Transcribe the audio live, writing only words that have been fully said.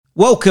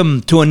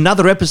Welcome to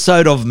another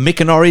episode of Mick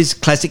and Ori's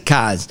Classic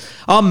Cars.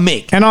 I'm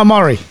Mick. And I'm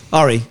Ori.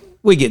 Ori,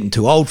 we're getting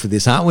too old for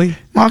this, aren't we?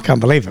 I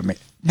can't believe it, Mick.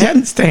 Do you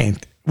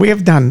understand? We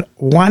have done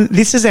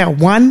this is our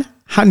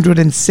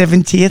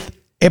 170th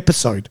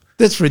episode.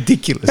 That's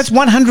ridiculous. That's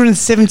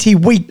 170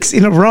 weeks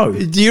in a row.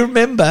 Do you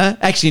remember?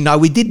 Actually, no,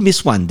 we did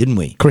miss one, didn't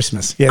we?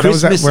 Christmas. Yeah,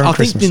 Christmas. That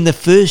was think in the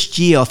first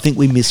year, I think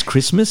we missed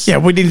Christmas. Yeah,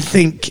 we didn't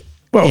think,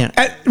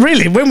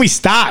 really, when we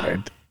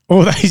started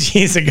all those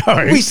years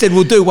ago. We said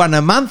we'll do one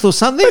a month or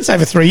something. That's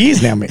over 3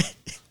 years now, Mick.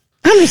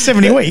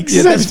 170 weeks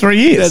is over 3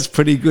 years. That's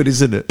pretty good,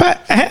 isn't it?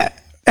 But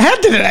how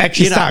did it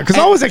actually start?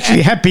 Because I was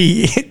actually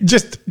happy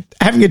just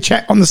having a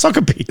chat on the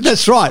soccer pitch.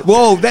 That's right.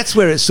 Well, that's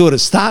where it sort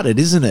of started,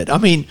 isn't it? I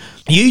mean,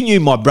 you knew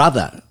my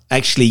brother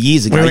actually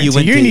years ago. We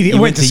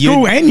went to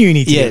school and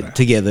uni together. Yeah,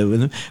 together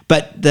with them.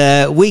 But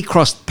we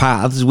crossed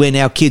paths when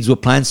our kids were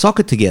playing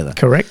soccer together.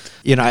 Correct.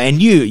 You know,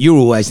 and you were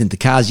always into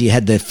cars. You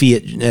had the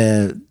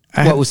Fiat.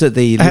 What was it?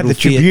 I had the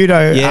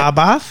Tributo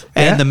Abarth.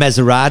 And the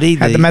Maserati.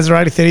 Had the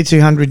Maserati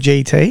 3200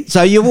 GT.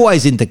 So you're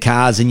always into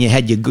cars, and you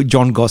had your good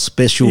John Goss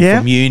special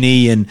from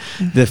uni and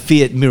the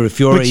Fiat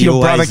Mirafiori. Which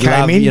your brother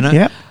came in. You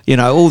know, you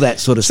know, all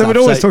that sort of stuff. So we'd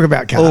always talk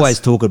about cars. Always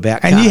talk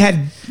about cars. And you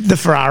had the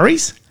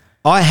Ferraris.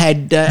 I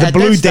had the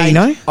blue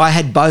Dino. I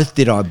had both,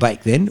 did I,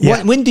 back then?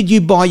 Yeah. When did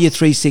you buy your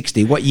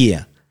 360? What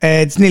year?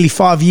 It's nearly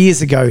 5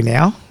 years ago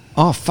now.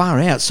 Oh, far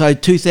out. So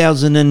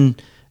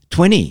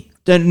 2020.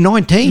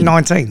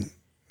 19.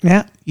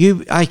 Yeah.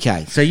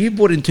 So you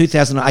bought in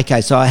 2000.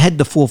 Okay, so I had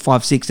the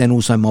 456 and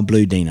also my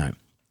blue Dino.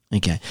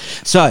 Okay.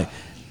 So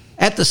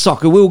at the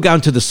soccer, we were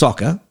going to the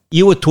soccer.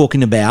 You were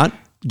talking about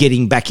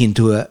getting back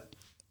into a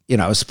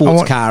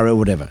sports car or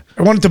whatever.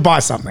 I wanted to buy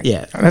something.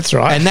 Yeah. That's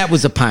right. And that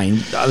was a pain.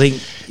 I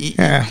think,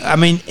 yeah. I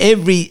mean,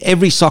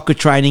 every soccer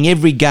training,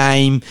 every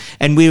game,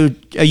 and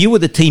you were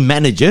the team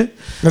manager.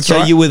 That's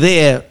right. So you were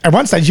there. At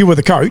one stage, you were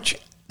the coach.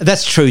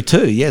 That's true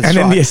too, yes. And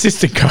then the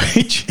assistant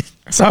coach.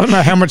 So I don't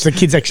know how much the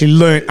kids actually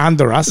learnt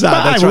under us. No,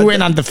 but we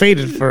went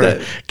undefeated for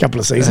a couple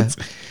of seasons.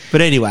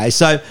 But anyway,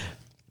 so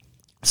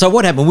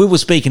what happened? We were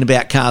speaking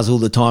about cars all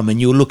the time, and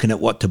you were looking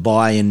at what to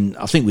buy, and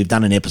I think we've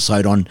done an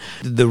episode on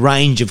the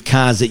range of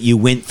cars that you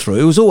went through.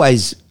 It was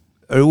always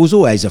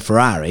a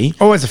Ferrari.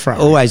 Always a Ferrari.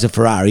 Always a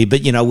Ferrari.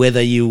 But, you know,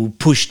 whether you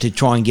push to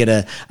try and get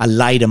a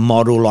later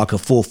model like a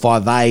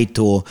 458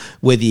 or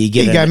whether you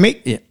get Here you go,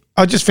 Mick. Yeah.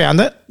 I just found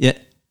it. Yeah.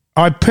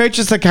 I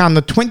purchased the car on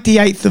the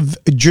 28th of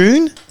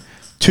June,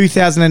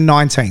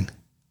 2019.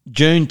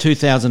 June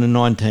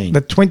 2019.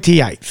 The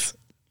 28th.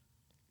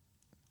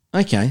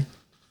 Okay.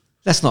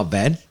 That's not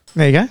bad.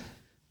 There you go.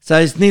 So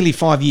it's nearly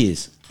 5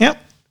 years. Yep.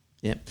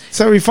 Yep.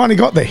 So we finally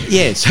got there.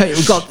 Yeah, so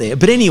we got there.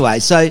 But anyway,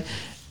 so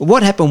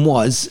what happened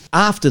was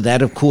after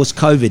that, of course,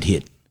 COVID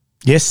hit.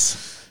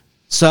 Yes.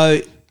 So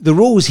the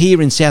rules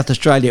here in South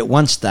Australia at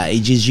one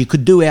stage is you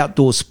could do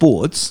outdoor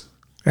sports.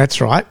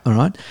 That's right. All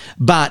right.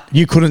 But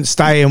you couldn't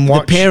stay and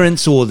watch. The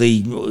parents or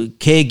the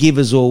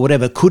caregivers or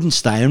whatever couldn't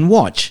stay and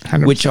watch,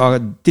 100%. Which I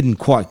didn't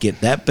quite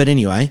get that. But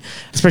anyway.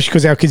 Especially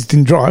because our kids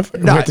didn't drive.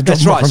 No,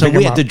 that's right. So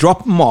we had to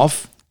drop them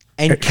off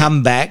and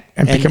come back.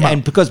 And pick them up.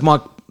 And because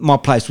my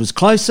place was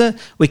closer,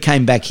 we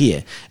came back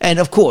here. And,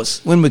 of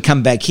course, when we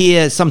come back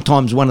here,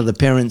 sometimes one of the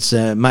parents'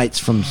 mates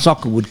from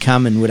soccer would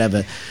come and would have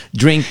a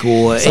drink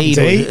or eat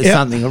or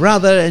something or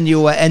other,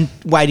 and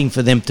waiting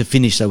for them to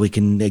finish so we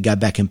can go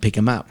back and pick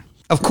them up.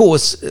 Of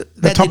course,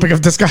 the topic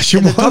of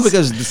discussion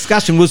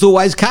was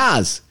always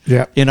cars.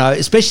 Yeah, you know,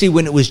 especially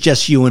when it was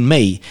just you and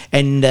me,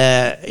 and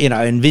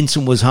and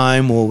Vincent was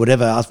home or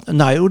whatever. He'd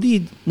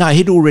already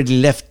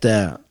left.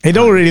 He'd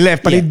already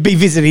left, but he'd be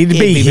visiting. He'd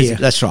be here.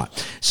 That's right.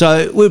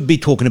 So we'd be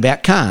talking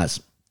about cars,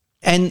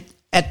 and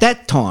at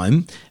that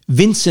time,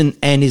 Vincent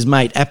and his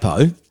mate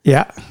Apo,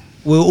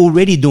 were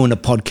already doing a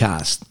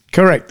podcast.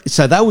 Correct.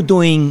 So they were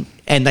doing,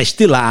 and they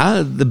still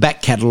are, the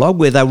back catalogue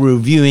where they were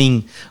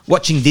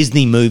watching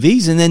Disney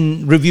movies and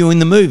then reviewing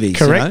the movies.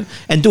 Correct. You know,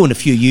 and doing a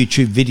few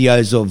YouTube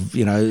videos of,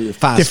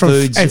 fast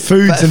foods. And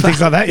foods and things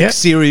like that, yeah.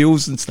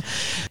 Cereals and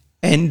stuff.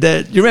 And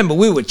you remember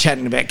we were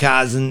chatting about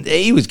cars and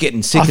he was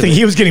getting sick of it. I think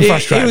he was getting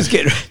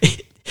frustrated.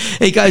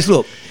 He goes,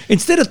 look,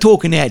 instead of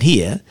talking out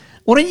here,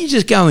 why don't you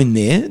just go in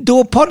there, do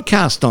a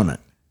podcast on it?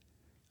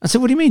 I said,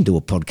 what do you mean do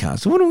a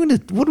podcast? What are we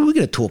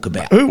going to talk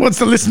about? Who wants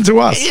to listen to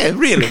us? Yeah,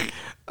 really.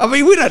 I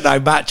mean, we don't know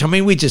much. I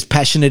mean, we're just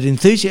passionate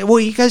enthusiasts. Well,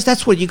 he goes,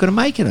 that's what you're going to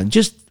make it on.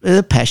 Just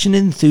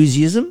passionate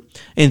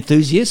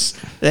enthusiasts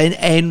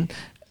and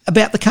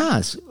about the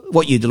cars.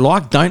 What you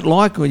like, don't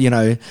like, or,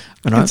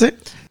 That's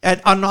it.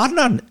 And I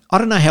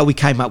don't know how we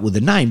came up with the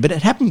name, but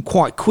it happened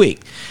quite quick.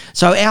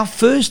 So our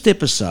first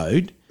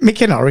episode...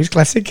 Mick and Ori's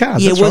Classic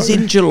Cars. Yeah, was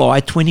in July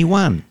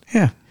 21.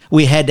 Yeah.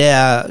 We had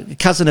our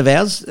cousin of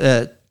ours...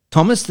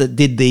 Thomas that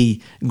did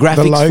the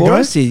graphics for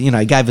us. He,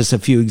 gave us a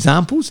few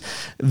examples.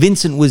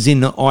 Vincent was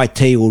in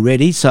IT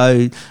already,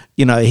 so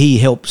he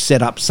helped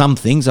set up some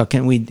things.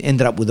 We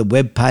ended up with a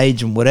web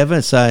page and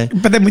whatever. So,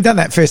 but then we done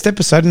that first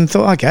episode and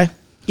thought, okay,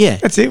 yeah,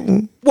 that's it.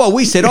 Well,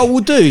 we said, we'll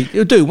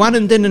do one,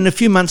 and then in a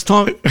few months'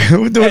 time,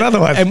 we'll do another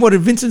one. And what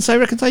did Vincent say?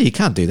 You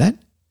can't do that.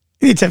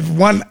 You need to have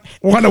one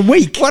a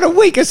week. What a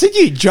week. I said,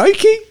 you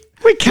joking?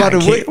 We can't.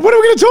 What are we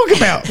going to talk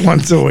about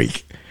once a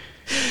week?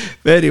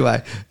 But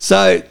anyway,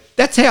 so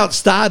that's how it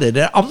started.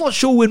 I'm not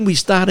sure when we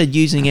started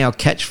using our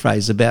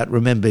catchphrase about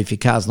remember if your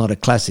car's not a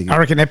classic. I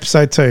reckon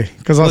episode 2.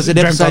 Because I was it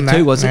episode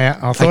 2, was it? Yeah,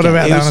 I thought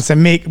about that and I said,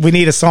 Mick, we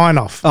need a sign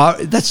off. Oh,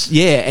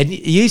 and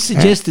you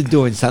suggested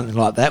doing something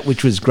like that,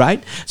 which was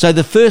great. So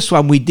the first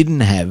one we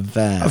didn't have.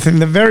 I think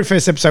the very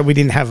first episode we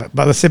didn't have it,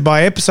 but I said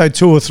by episode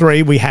 2 or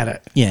 3 we had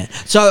it. Yeah.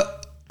 So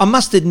I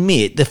must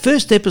admit, the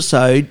first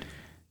episode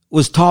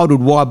was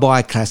titled Why Buy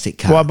a Classic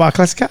Car? Why buy a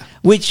classic car?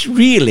 Which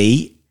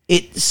really,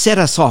 it set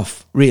us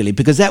off, really,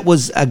 because that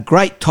was a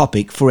great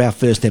topic for our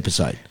first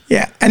episode.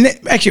 Yeah, and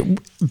actually,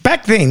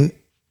 back then,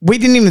 we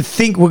didn't even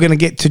think we're going to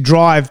get to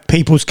drive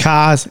people's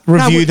cars,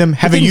 review them,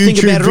 have a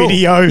YouTube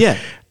video. Yeah.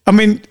 I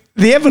mean,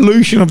 the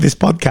evolution of this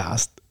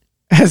podcast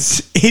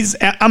is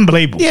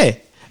unbelievable. Yeah.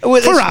 Well,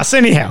 for us,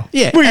 anyhow.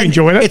 Yeah. We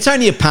enjoyed it. It's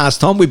only a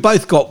pastime. We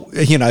both got,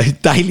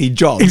 daily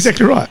jobs.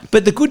 Exactly right.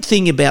 But the good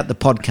thing about the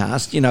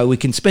podcast, we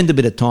can spend a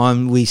bit of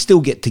time. We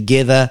still get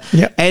together.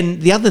 Yep.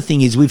 And the other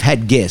thing is we've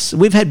had guests.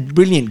 We've had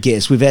brilliant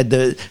guests. We've had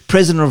the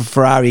president of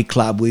Ferrari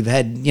Club. We've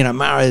had,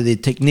 Mario, the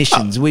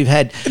technicians. We've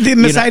had... The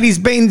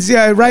Mercedes-Benz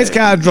race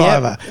car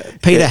driver.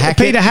 Peter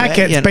Hackett. Peter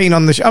Hackett's been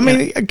on the show. I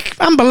mean,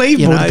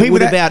 unbelievable.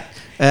 What about...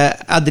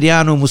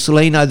 Adriano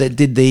Mussolino that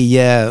did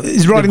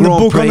he's writing the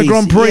book on the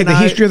Grand Prix, the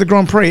history of the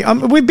Grand Prix.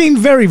 We've been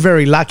very,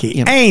 very lucky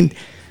and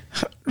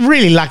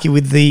really lucky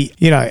with the,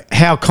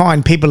 how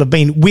kind people have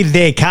been with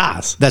their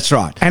cars. That's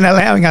right. And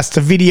allowing us to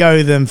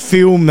video them,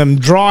 film them,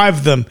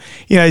 drive them,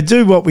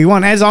 do what we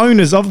want as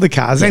owners of the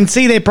cars and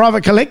see their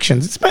private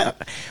collections. It's been,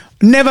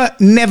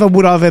 Never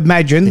would I have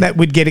imagined that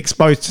we'd get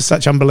exposed to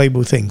such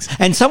unbelievable things.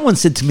 And someone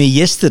said to me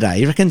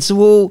yesterday,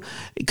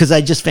 because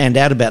they just found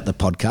out about the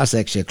podcast,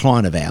 actually a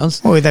client of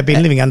ours. Well, they've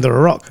been living under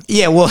a rock.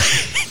 Yeah, well,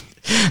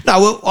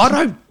 I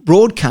don't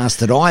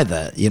broadcast it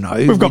either,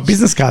 We've got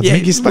business cards.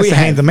 You're supposed to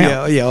hand them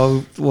out.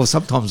 Yeah, well,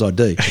 sometimes I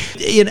do.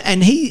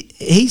 And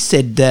he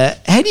said,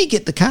 how do you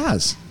get the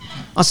cars?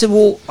 I said,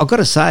 well, I've got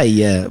to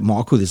say,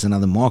 Michael, there's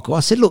another Michael.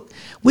 I said, look,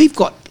 we've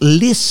got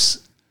lists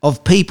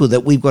of people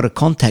that we've got to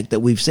contact that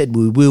we've said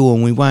we will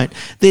and we won't.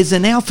 There's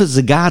an Alfa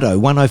Zagato,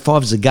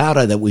 105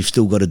 Zagato that we've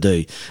still got to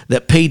do,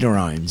 that Peter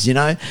owns,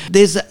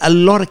 There's a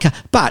lot of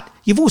but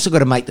you've also got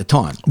to make the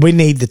time. We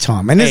need the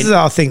time. And this is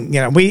our thing,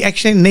 we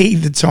actually need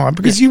the time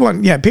because you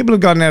want, people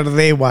have gone out of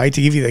their way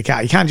to give you the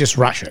car. You can't just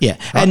rush it. Yeah.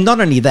 Right? And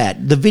not only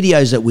that, the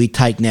videos that we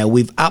take now,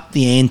 we've upped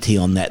the ante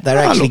on that. They're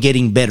actually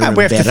getting better and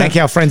better. We have to thank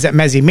our friends at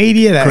Mazzy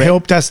Media that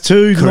helped us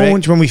to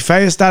launch when we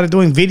first started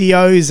doing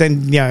videos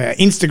and,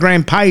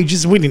 Instagram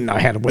pages. We didn't know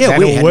how to work that all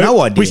we had no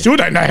idea. We still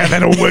don't know how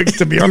that all works,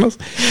 to be honest.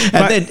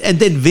 And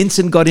then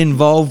Vincent got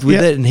involved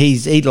with it and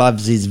he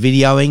loves his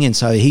videoing and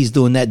so he's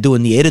doing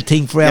the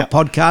editing for our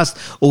podcast.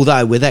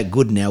 Although we're that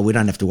good now, we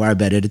don't have to worry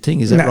about editing.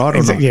 Is that right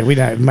or not? Yeah, we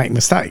don't make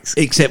mistakes.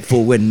 Except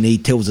for when he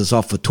tells us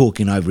off for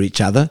talking over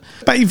each other.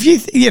 But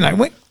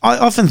if I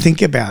often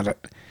think about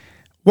it,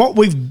 what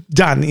we've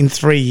done in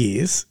 3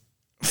 years,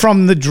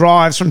 from the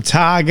drives, from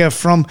Targa,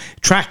 from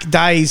track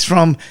days,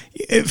 from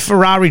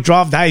Ferrari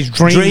drive days,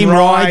 dream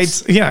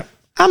rides,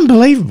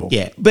 unbelievable.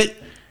 Yeah,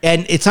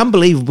 and it's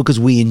unbelievable because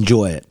we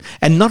enjoy it.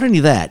 And not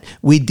only that,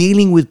 we're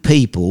dealing with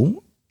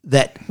people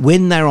that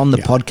when they're on the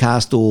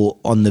podcast or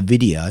on the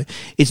video,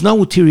 it's no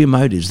ulterior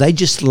motives. They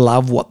just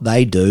love what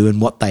they do and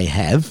what they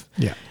have.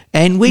 Yeah.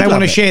 And they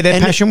want to share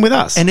their passion with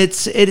us. And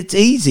it's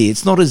easy.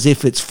 It's not as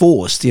if it's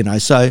forced,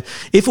 So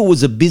if it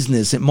was a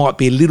business, it might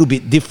be a little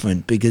bit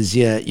different because,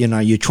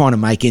 you're trying to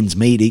make ends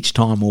meet each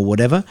time or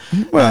whatever.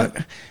 Well,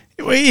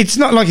 it's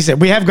not like you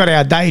said, we have got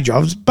our day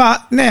jobs,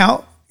 but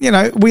now,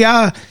 we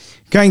are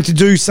going to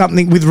do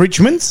something with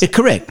Richmond's.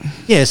 Correct.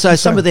 Yeah, so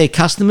some of their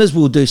customers,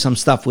 we'll do some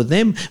stuff with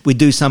them. We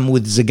do some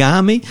with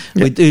Zagami.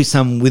 Yep. We do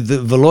some with the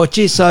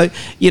Veloci. So,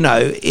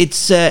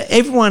 it's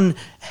everyone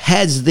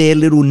has their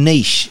little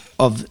niche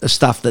of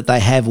stuff that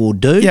they have or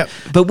do. Yep.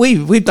 But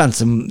we've done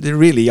some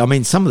really,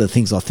 some of the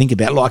things I think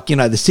about, like, the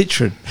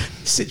Citroen.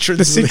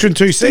 The Citroen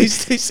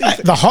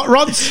 2C. The hot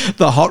rods.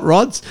 The hot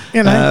rods.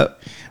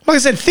 Like I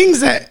said,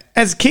 things that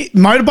as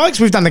motorbikes,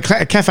 we've done the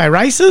cafe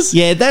races.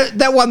 Yeah,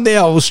 that one there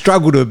I will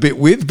struggle a bit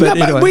with. But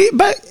anyway.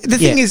 But the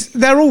thing is,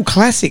 they're all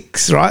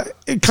classics, right?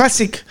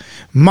 Classic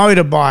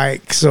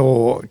motorbikes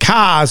or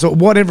cars or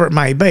whatever it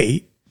may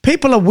be.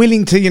 People are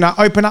willing to,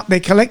 open up their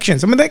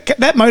collections. I mean, that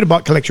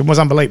motorbike collection was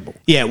unbelievable.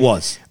 Yeah, it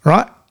was.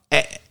 Right?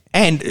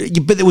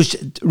 But it was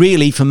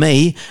really, for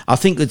me, I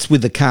think it's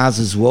with the cars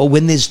as well.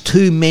 When there's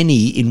too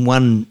many in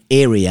one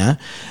area,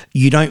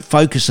 you don't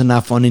focus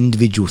enough on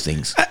individual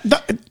things.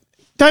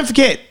 Don't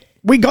forget,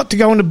 we got to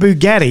go on a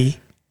Bugatti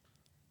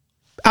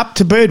up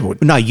to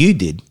Birdwood. No, you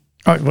did.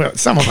 Oh, well,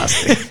 some of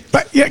us did.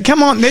 But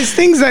come on, there's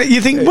things that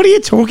you think, what are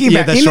you talking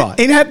about? That's right.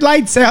 In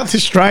Adelaide, South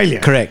Australia.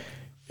 Correct.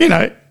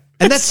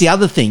 And that's the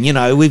other thing,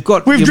 we've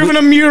driven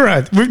a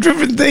Mura, we've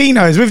driven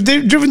Dinos, we've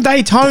driven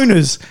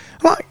Daytonas.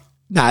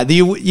 No,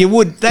 you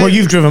would. Well,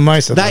 you've driven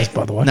most of those,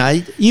 by the way. No,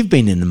 you've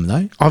been in them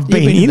though. I've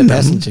been in the them.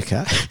 passenger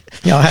car.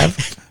 Yeah, I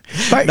have.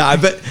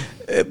 But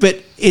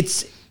but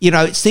it's,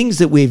 it's things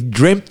that we've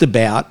dreamt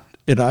about,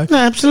 No,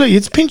 absolutely.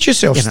 It's pinch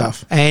yourself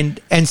stuff. And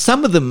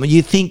some of them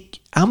you think,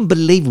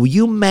 unbelievable.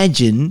 You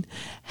imagine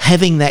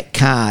having that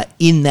car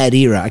in that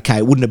era. Okay,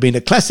 it wouldn't have been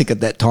a classic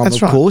at that time,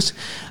 That's of course,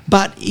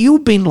 but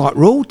you've been like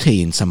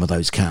royalty in some of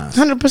those cars.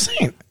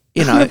 100%.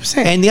 100%.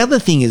 And the other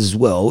thing as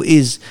well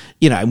is,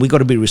 and we've got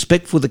to be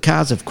respectful of the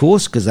cars, of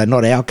course, because they're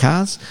not our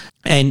cars.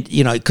 And,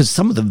 because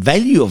some of the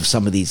value of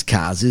some of these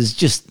cars is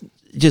just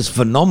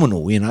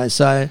phenomenal,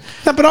 so.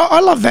 No, but I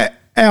love that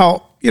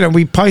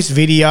we post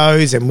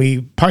videos and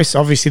we post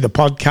obviously the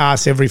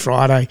podcast every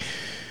Friday.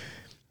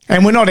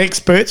 And we're not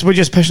experts, we're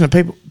just passionate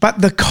people. But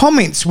the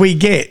comments we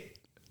get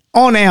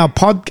on our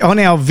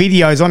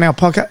videos, on our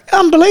podcast,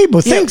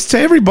 unbelievable. Yeah. Thanks to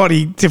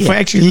everybody for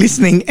actually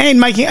listening and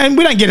making, and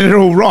we don't get it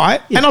all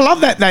right. Yeah. And I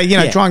love that they,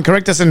 try and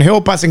correct us and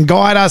help us and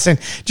guide us and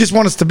just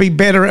want us to be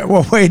better at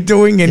what we're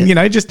doing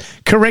and, just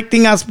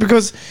correcting us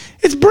because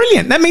it's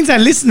brilliant. That means they're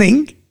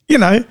listening, you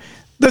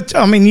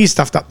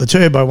stuffed up the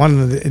turbo one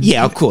of the.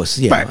 Yeah, of course.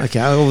 Yeah, but,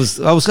 okay. I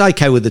was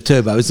okay with the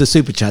turbo. It was the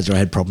supercharger I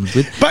had problems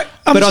with. But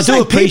I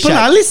do appreciate people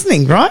are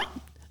listening, right?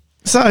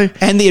 So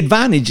and the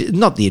advantage,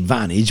 not the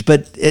advantage,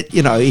 but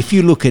if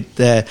you look at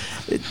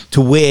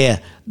to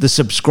where the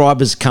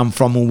subscribers come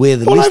from and where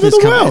the all listeners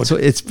over the come world.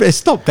 from,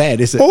 it's not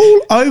bad, is it?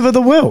 All over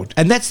the world,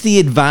 and that's the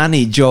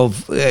advantage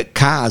of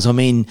cars. I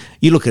mean,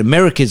 you look at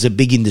America's a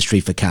big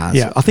industry for cars.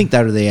 Yeah. I think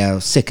they're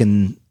our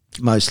second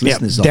most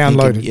listeners.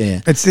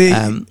 Downloaded.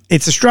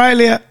 It's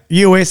Australia,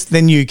 US,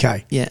 then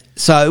UK. Yeah,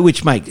 so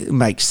which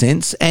makes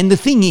sense. And the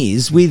thing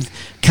is, with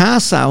car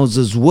sales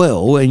as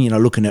well, and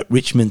looking at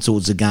Richmond's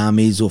or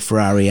Zagame's or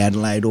Ferrari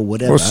Adelaide or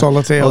whatever, or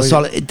Solitaire,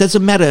 it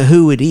doesn't matter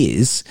who it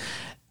is.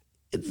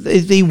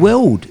 The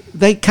world,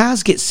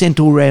 cars get sent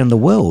all around the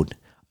world.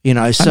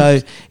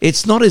 So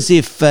it's not as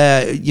if,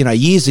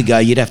 years ago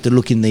you'd have to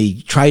look in the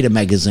Trader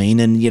magazine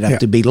and you'd have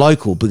to be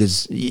local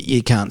because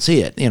you can't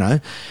see it,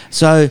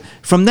 So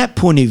from that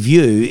point of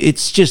view,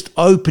 it's just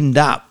opened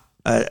up,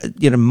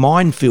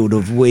 minefield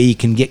of where you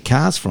can get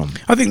cars from.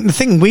 I think the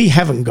thing we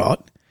haven't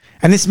got,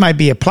 and this may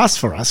be a plus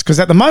for us,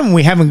 because at the moment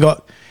we haven't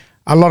got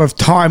a lot of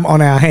time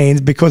on our hands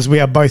because we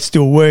are both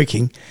still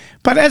working.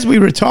 But as we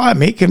retire,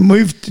 Mick, and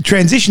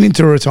transition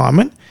into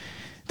retirement,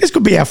 this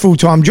could be our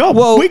full-time job.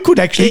 Well, we could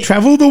actually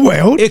travel the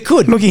world. It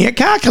could. Looking at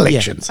car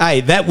collections. Yeah.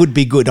 Hey, that would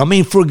be good. I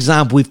mean, for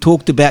example, we've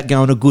talked about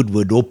going to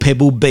Goodwood or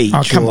Pebble Beach.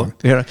 Oh, come on.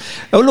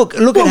 Look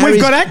at Harry's.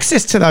 We've got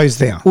access to those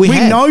now. We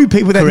know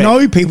people that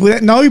know people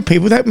that know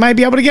people that may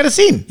be able to get us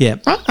in. Yeah.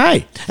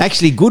 Hey.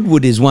 Actually,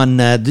 Goodwood is one,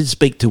 did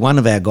speak to one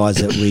of our guys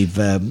that we've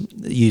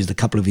used a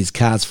couple of his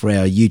cars for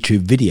our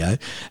YouTube video,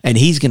 and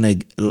he's going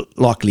to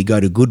likely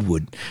go to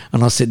Goodwood.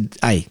 And I said,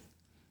 hey,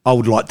 I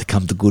would like to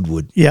come to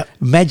Goodwood. Yeah.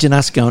 Imagine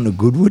us going to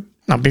Goodwood.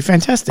 That'd be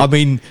fantastic. I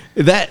mean,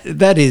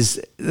 that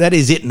is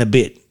it in a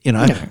bit,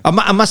 Yeah.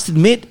 I must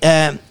admit,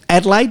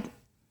 Adelaide,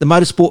 the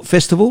Motorsport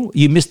Festival,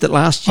 you missed it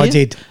last year. I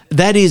did.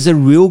 That is a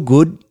real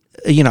good,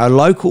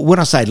 local. When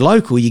I say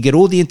local, you get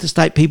all the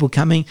interstate people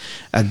coming,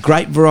 a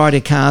great variety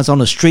of cars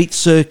on a street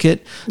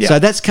circuit. Yeah. So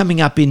that's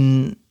coming up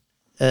in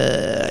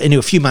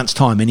a few months'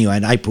 time anyway,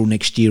 in April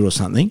next year or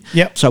something.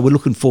 Yep. So we're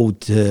looking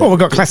forward to... Well, we've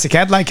got Classic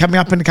Adelaide coming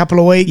up in a couple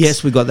of weeks.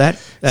 Yes, we've got that.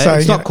 So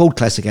it's not called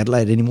Classic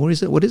Adelaide anymore,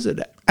 is it? What is it?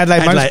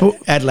 Adelaide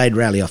Motorsport? Adelaide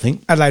Rally, I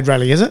think. Adelaide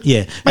Rally, is it?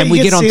 Yeah. But and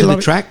we get onto the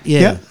track.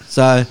 Yeah.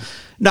 So,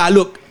 no,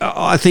 look,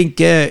 I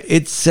think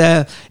it's...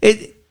 has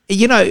it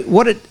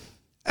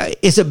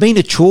been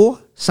a chore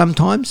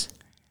sometimes?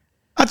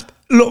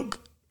 Look,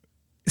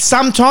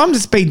 sometimes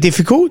it's been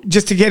difficult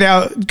just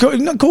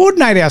to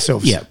coordinate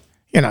ourselves. Yeah.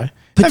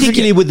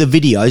 Particularly with the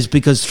videos,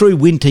 because through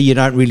winter you're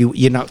not taking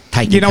cars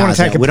out. You don't want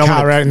to take a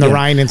car out in the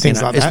rain and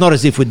things like that. It's not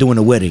as if we're doing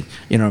a wedding,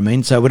 you know what I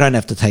mean? So we don't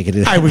have to take it.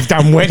 Hey, we've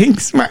done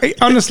weddings, mate,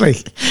 honestly.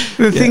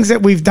 The things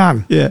that we've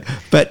done. Yeah.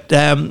 But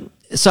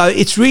so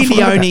it's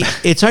really only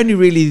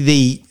really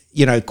the,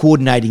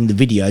 coordinating the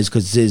videos,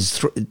 because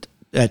there's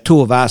two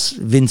of us,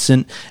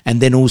 Vincent, and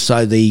then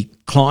also the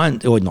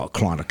client, or not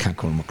client, I can't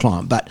call him a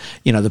client, but,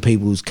 the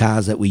people's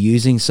cars that we're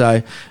using.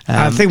 So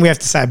I think we have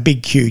to say a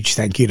big, huge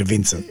thank you to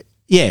Vincent.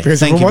 Yeah,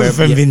 because if it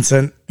wasn't for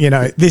Vincent,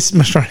 this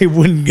Australia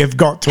wouldn't have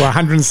got to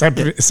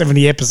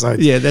 170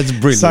 episodes. Yeah, that's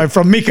brilliant. So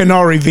from Mick and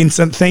Ori,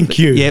 Vincent, thank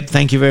you. Yeah,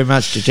 thank you very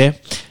much, Chair.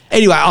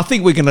 Anyway, I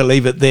think we're going to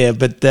leave it there.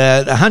 But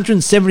the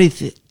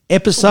 170th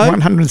episode.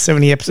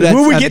 170 episodes.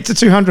 Will we get to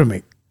 200,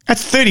 Mick?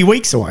 That's 30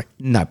 weeks away.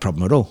 No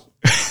problem at all.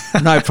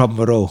 No problem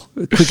at all.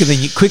 Quicker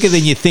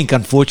than you think,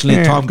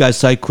 unfortunately. Yeah. Time goes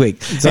so quick.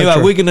 Anyway,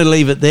 we're going to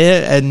leave it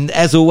there. And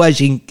as always,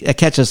 you can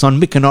catch us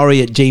on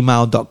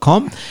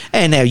mickandori@gmail.com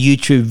and our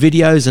YouTube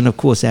videos and, of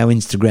course, our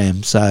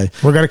Instagram. So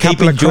we've got a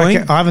couple of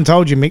I haven't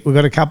told you, Mick, we've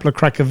got a couple of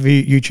cracker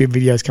YouTube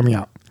videos coming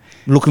up.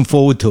 Looking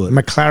forward to it.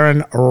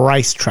 McLaren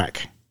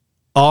racetrack.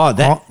 Oh,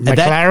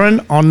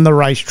 McLaren on the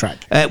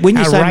racetrack. When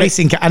you say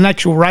racing car, an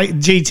actual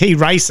GT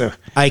racer.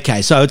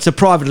 Okay, so it's a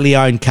privately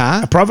owned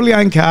car. A privately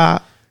owned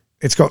car.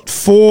 It's got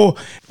 4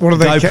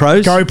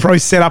 GoPros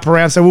set up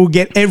around, so we'll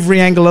get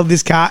every angle of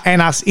this car and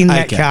us in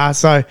that car.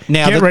 So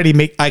now get ready,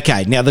 Mick.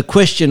 Okay, now the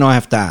question I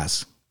have to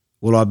ask,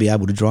 will I be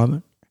able to drive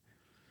it?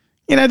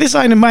 this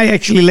owner may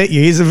actually let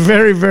you. He's a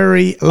very,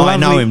 very lovely... I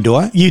know him, do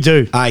I? You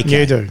do.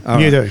 Okay. You do. All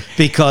you right. do.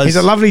 Because... He's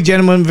a lovely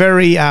gentleman,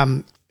 very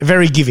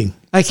very giving.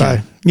 Okay. So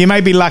you may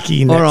be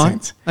lucky in that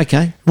sense.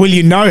 Okay. Will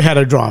you know how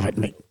to drive it,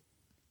 Mick?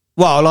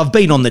 Well, I've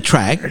been on the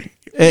track.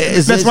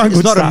 It's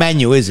not a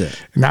manual, is it?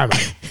 No,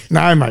 mate.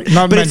 No, mate.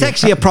 Not but it's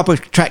actually a proper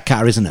track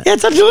car, isn't it? Yeah,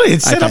 it's absolutely.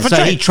 It's set up for so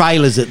track. he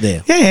trailers it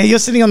there. Yeah, you're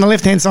sitting on the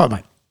left-hand side,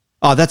 mate.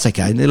 Oh, that's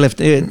okay. The left,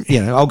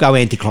 I'll go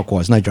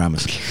anti-clockwise. No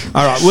dramas.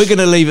 All right, we're going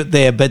to leave it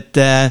there. But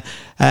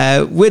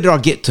where did I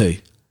get to?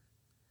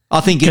 I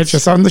think catch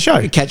us on the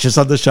show. Catch us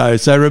on the show.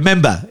 So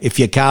remember, if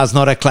your car's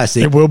not a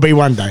classic, it will be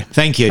one day.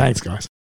 Thank you. Thanks, guys.